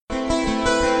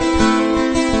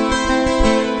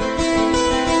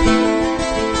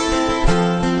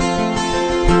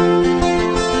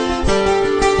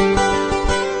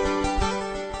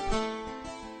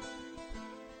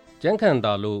ကျ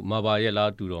န်းခံတာလို့မှာပါ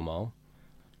ရဲ့လားတူတော်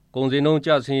မောင်ကုန်စည်နှုန်း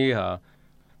ကျဆင်း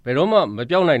ရေးဟာဘယ်တော့မှ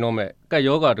မပြောင်းနိုင်တော့မဲ့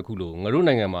ကပ်ရောဂါ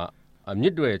တစ်ခုလို့ငါတို့နိုင်ငံမှာအမြ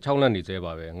င့်တွေချောင်းလန့်နေသေး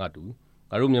ပါပဲငါ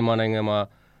တို့မြန်မာနိုင်ငံမှာ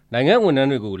နိုင်ငံဝန်ထမ်း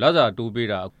တွေကိုလစာတိုးပေး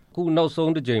တာအခုနောက်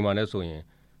ဆုံးတစ်ကြိမ်မှလည်းဆိုရင်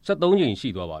73ကြိမ်ရှိ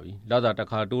သွားပါပြီလစာ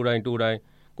တစ်ခါတိုးတို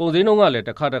င်းကုန်စည်နှုန်းကလည်းတ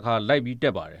စ်ခါလိုက်ပြီးတ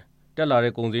က်ပါတယ်တက်လာ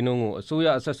တဲ့ကုန်စည်နှုန်းကိုအစိုး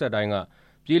ရအဆက်ဆက်တိုင်း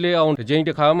ကပြေးလဲအောင်တစ်ကြိမ်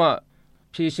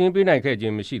တစ်ခါမှဖြည့်ရှင်းပေးနိုင်ခဲ့ခြ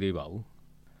င်းမရှိသေးပါ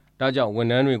ဘူးဒါကြောင့်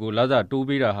ဝန်ထမ်းတွေကိုလစာတိုး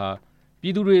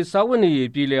ပေးတာဟာပြည်သူတွေစားဝတ်နေ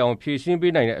ရေးပြေးလဲအောင်ဖြည့်ရှင်း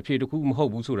ပေးနိုင်တဲ့အဖြေတစ်ခု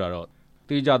မဟုတ်ဘူး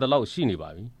ဆိုတာတော့တေချာသလောက်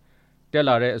ရှိနေပါပြီ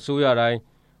တက်လာတဲ့အစိုးရတိုင်း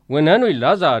ဝန်ထမ်းတွေ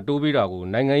လစာတိုးပေးတာ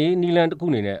ကိုနိုင်ငံရေးနည်းလမ်းတစ်ခု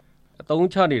အနေနဲ့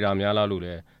အသုံးချနေတာများလားလို့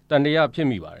လည်းတန်တ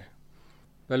ရားဖြစ်မိပါတယ်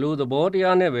ဘယ်လိုသဘော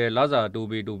တရားနဲ့ပဲလစာတိုး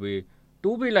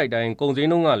ပေးလိုက်တိုင်းကုန်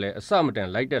စည်နှုန်းကလည်းအဆမတန်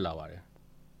လိုက်တက်လာပါ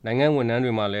တယ်နိုင်ငံဝန်ထ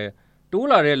မ်းတွေမှာလ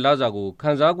ည်းတိုးလာတဲ့လစာကို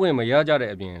ခန်းစား권မရကြ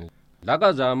တဲ့အပြင်လက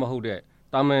စားမဟုတ်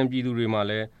တဲ့တာမန်ပြည်သူတွေမှာ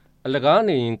လည်းအလ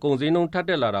ကားနေရင်ကုန်စည်နှုန်းထပ်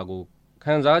တက်လာတာကို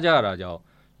ခံစားကြရတာကြော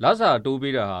င့်လစာတိုး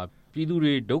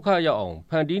ပေးတာဟာပြည်သူတွေဒုက္ခရောက်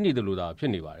အောင်ဖန်တီးနေတယ်လို့သာဖြ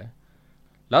စ်နေပါ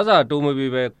တယ်လစာတိုးမပေး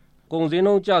ပဲကုန်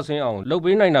စည်နှုန်းကျဆင်းအောင်လုပ်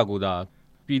ပေးနိုင်တာ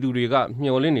ကိုသာပြည်သူတွေ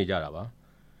ကမျှော်လ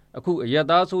င့်နေကြတာပါအခုအရက်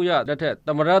သားအစိုးရလက်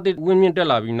ထက်သမရသစ်ဝင်းမြင့်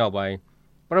တက်လာပြီးနောက်ပိုင်း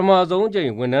ပထမဆုံးအ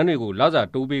ကြိမ်ဝန်ထမ်းတွေကို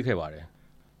လစာတိုးပေးခဲ့ပါတယ်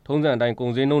ထုံးစံအတို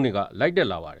င်းကုန်စည်နှုန်းတွေကလိုက်တက်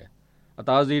လာပါတယ်အ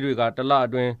သားဈေးတွေကတစ်လ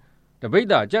အတွင်း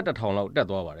တပိတ်တာကျပ်1000လောက်တက်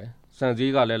သွားပါတယ်ဆန်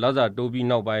ဈေးကလည်း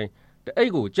လစာတိုးပြီးနောက်ပိုင်း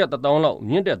တအိတ်ကိုကျပ်1000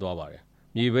လောက်မြင့်တက်သွားပါတယ်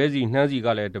မြေပဲစီနှမ်းစီ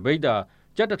ကလည်းတပိတ်တာ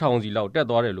ကျပ်1000စီလောက်တက်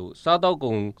သွားတယ်လို့စား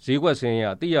တောက်ကုန်ဈေးကွက်ဆင်း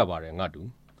ရသိရပါ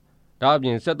တယ်ငါတူဒါအပြ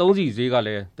င်73စီဈေးက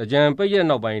လည်းတကြံပိတ်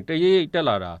ရက်နောက်ပိုင်းတရိပ်တက်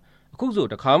လာတာအခုဆို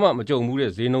တခါမှမကြုံ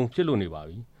ဘူးတဲ့ဈေးနှု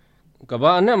န်းဖြစ်လို့နေပါပြီ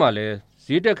ကမ္ဘာအနှံ့မှာလ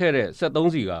ည်းဈေးတက်ခဲ့တဲ့73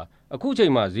စီကအခု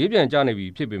ချိန်မှာဈေးပြန်ကျနေပြီ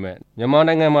ဖြစ်ပေ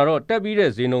မဲ့မြန်မာနိုင်ငံမှာတော့တက်ပြီး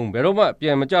တဲ့ဈေးနှုန်း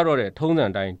ဘယ်တော့မှပြန်မကျတော့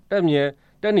တဲ့ထုံးစံတိုင်းတက်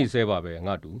နေ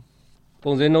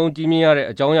သေးပါပဲငါတူပုံစံနှုန်းကြီးမြင့်ရ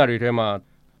တဲ့အကြောင်းအရာတွေထဲမှာ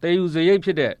တည်ယူစရိတ်ဖြ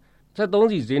စ်တဲ့73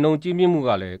စီဈေးနှုန်းကြီးမြင့်မှုက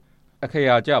လည်းအခ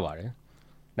ရာကျပါ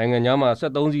တယ်နိုင်ငံခြားမှာ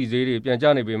73စီဈေးတွေပြန်ကျ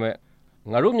နေပေ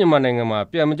မဲ့ငါတို့မြန်မာနိုင်ငံ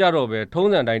မှာပြန်မကျတော့ပဲထုံး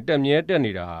စံတိုင်း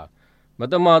တက်နေတာဟာမ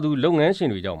တမာသူလုပ်င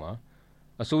န်းရှင်တွေကြော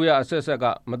င့်ပါအစိုးရအဆက်ဆက်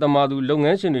ကမတမာသူလုပ်င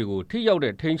န်းရှင်တွေကိုထိရောက်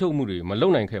တဲ့ထိန်းချုပ်မှုတွေမလု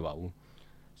ပ်နိုင်ခဲ့ပါ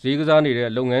ဘူးဈေးကစားနေ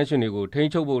တဲ့လုပ်ငန်းရှင်တွေကိုထိန်း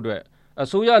ချုပ်ဖို့အတွက်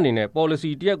အစိုးရအနေနဲ့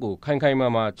policy တရက်ကိုခိုင်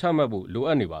မာချမှတ်ဖို့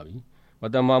လိုအပ်နေပါပြီမ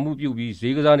တမာမှု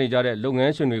ပြုပြီးဈေးကစားနေကြတဲ့လုပ်င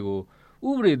န်းရှင်တွေ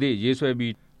ကိုဥပဒေသစ်ရေးဆွဲ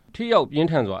ပြီးထိရောက်ပြင်း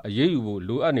ထန်စွာအရေးယူဖို့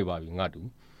လိုအပ်နေပါ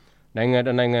ပြီငါတူနိုင်ငံ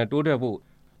တနိုင်ငံတိုး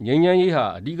တက်ဖို့ငြိမ်းချမ်း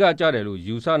ရေးဟာအဓိကကျတယ်လို့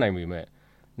ယူဆနိုင်ပေ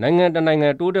မဲ့နိုင်ငံတနိုင်ငံ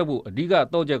တိုးတက်ဖို့အဓိ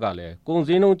ကတော့ချက်ကလည်းကုန်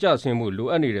စည်နှုန်းကျဆင်းဖို့လို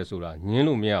အပ်နေတယ်ဆိုတာည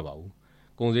င်းလို့မရပါဘူး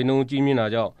ကုန်စည်နှုန်းကြီးမြင့်တာ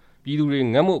ကြောင့်ပြည်သူတွေ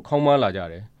ငတ်မွတ်ခေါ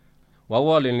င်းပါလာကြတယ်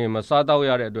ဝါလင်းမစားတော့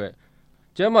ရတဲ့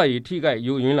အတွက်ကျန်းမာရေးထိခိုက်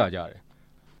ယိုယွင်းလာကြ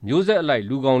တယ်မျိုးဆက်အ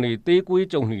လိုက်လူကောင်တွေသေးကွေး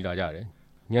ကြုံနှီလာကြတယ်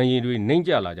ဉာဏ်ရည်တွေနှိမ့်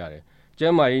ကျလာကြ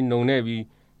တယ်ကျန်းမာ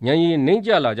ရေးနှုံနေပြီးဉာဏ်ရည်နှိမ့်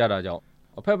ကျလာကြတာကြော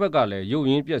င့်အဖက်ဖက်ကလ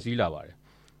ည်းယုတ်ရင်းပျက်စီးလာပါ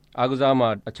တယ်အားကစား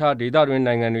မှာအခြားဒေသတွင်း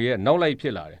နိုင်ငံတွေရဲ့နောက်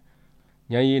လိုက်ဖြစ်လာတယ်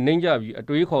ဉာဏ်ရည်နှိမ့်ကျပြီးအ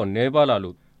တွေးခေါ်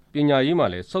နှဲပါလာလို့ပညာရေးမှာ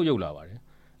လည်းဆုတ်ယုတ်လာပါ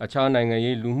တယ်အခြား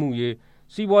နိုင်ငံရေးလူမှုရေး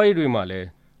စီးပွားရေးတွေမှာလည်း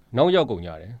နောက်ရောက်ကုန်ကြ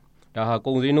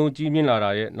တယ်ဒါဟာကုန်စည်နှုန်းကြီးမြ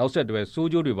င့်လာတာရဲ့နောက်ဆက်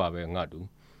တွဲဆိုးကျိုး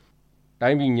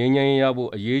တွေပါပဲငါတူတိုင်းပြည်ငြိမ်းချမ်းရေးရဖို့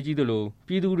အရေးကြီးသလိုပြ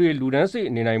ည်သူတွေလူဒ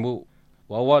န်းစိတ်နေနိုင်ဖို့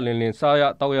ဝါလင်းစားရ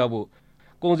တောက်ရဖို့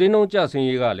ကုန်စည်နှုန်းကျဆ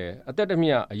င်းရေးကလည်းအသက်တ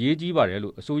မျှအရေးကြီးပါတယ်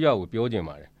လို့အစိုးရ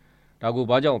ကိုပြောချင်ပါတယ်ဒါ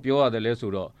ကိုဘာကြောင့်ပြောရတယ်လဲ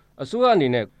ဆိုတော့အစိုးရအနေ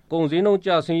နဲ့ကုန်စည်နှုန်း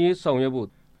ကျဆင်းရေးဆောင်ရွက်ဖို့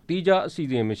တီးခြားအစီ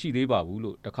အစဉ်မရှိသေးပါဘူး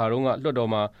လို့တခါတော့က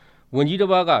လွှတ်တော်မှာဝန်ကြီးတစ်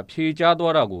ပါးက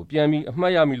ဖြေကြားသွားတာကိုပြန်ပြီး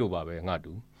အမှတ်ရမိလို့ပါပဲငါ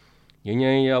တူငြိမ်းချ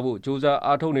မ်းရေးရဖို့စ조사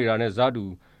အားထုတ်နေတာနဲ့ဇာ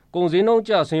တူကုန်စည်နှု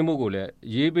န်းကျဆင်းဖို့ကိုလည်း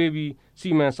ရေးပေးပြီး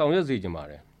စီမံဆောင်ရွက်စေချင်ပါတ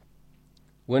ယ်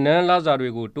ဝန်ထမ်းလစာ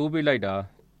တွေကိုတိုးပေးလိုက်တာ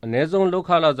အနည်းဆုံးလုပ်ခ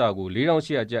လစာကို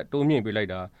4800ကျပ်တိုးမြင့်ပေး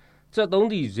လိုက်တာ73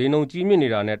ဒီဈေးနှုန်းကြီးမြင့်နေ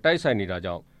တာနဲ့တိုက်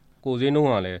ဆိုင်နေတာကြောင့်ကိုဈေးနှုန်း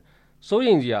ကလ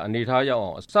ည်းစိုးရိမ်စရာအနေထားရောက်အော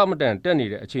င်အစမတန်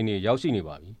တက်နေတဲ့အခြေအနေရောက်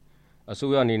ရှိနေပါပြီ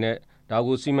အစိုးရအနေနဲ့ဒါ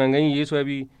ကိုစီမံကိန်းရေးဆွဲ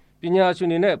ပြီး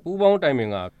ပညာရှင်တွေနဲ့ပူးပေါင်းတိုင်ပင်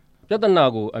ကပြဿနာ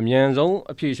ကိုအမြန်ဆုံး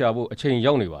အဖြေရှာဖို့အ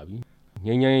ချိန်ရောက်နေပါ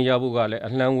ပြီငြိမ်းချမ်းရေးရဖို့ကလည်းအ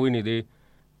လှမ်းဝေးနေ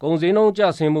သေးကုန်စည်နှုန်း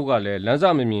ကျဆင်းဖို့ကလည်းလမ်းစ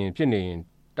မမြင်ဖြစ်နေရင်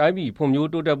တိုင်းပြည်ဖွံ့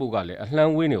ဖြိုးတိုးတက်ဖို့ကလည်းအလှ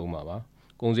မ်းဝေးနေဦး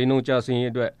မှာပါကုန်စည်နှုန်းကျဆင်း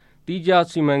ရေးအတွက်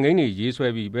တီးခြားစီမံကိန်းတွေရေး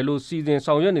ဆွဲပြီးဘယ်လိုစီစဉ်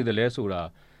ဆောင်ရွက်နေသလဲ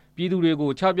ဆိုတာပြည်သူတွေ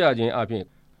ကိုချပြခြင်း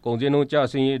အပြင်ကုန်စည်နှုန်းကျ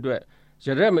ဆင်းရေးအတွက်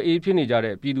ရရက်မအေးဖြစ်နေကြ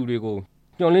တဲ့ပြည်သူတွေ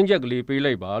ကိုညှော်လင့်ချက်ကလေး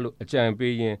ပေးလိုက်ပါလို့အကြံ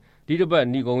ပေးရင်ဒီတစ်ပတ်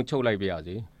ဏီကုန်းချုပ်လိုက်ပါရ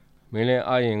စေမင်းလည်း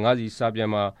အားရင်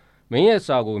ငါးစီစာပြန်မှာမင်း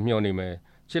ရဲ့စာကိုမျှော်နေ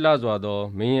မယ်ချစ်လာစွာ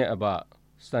သောမင်းရဲ့အဘ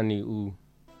စန်နီဦး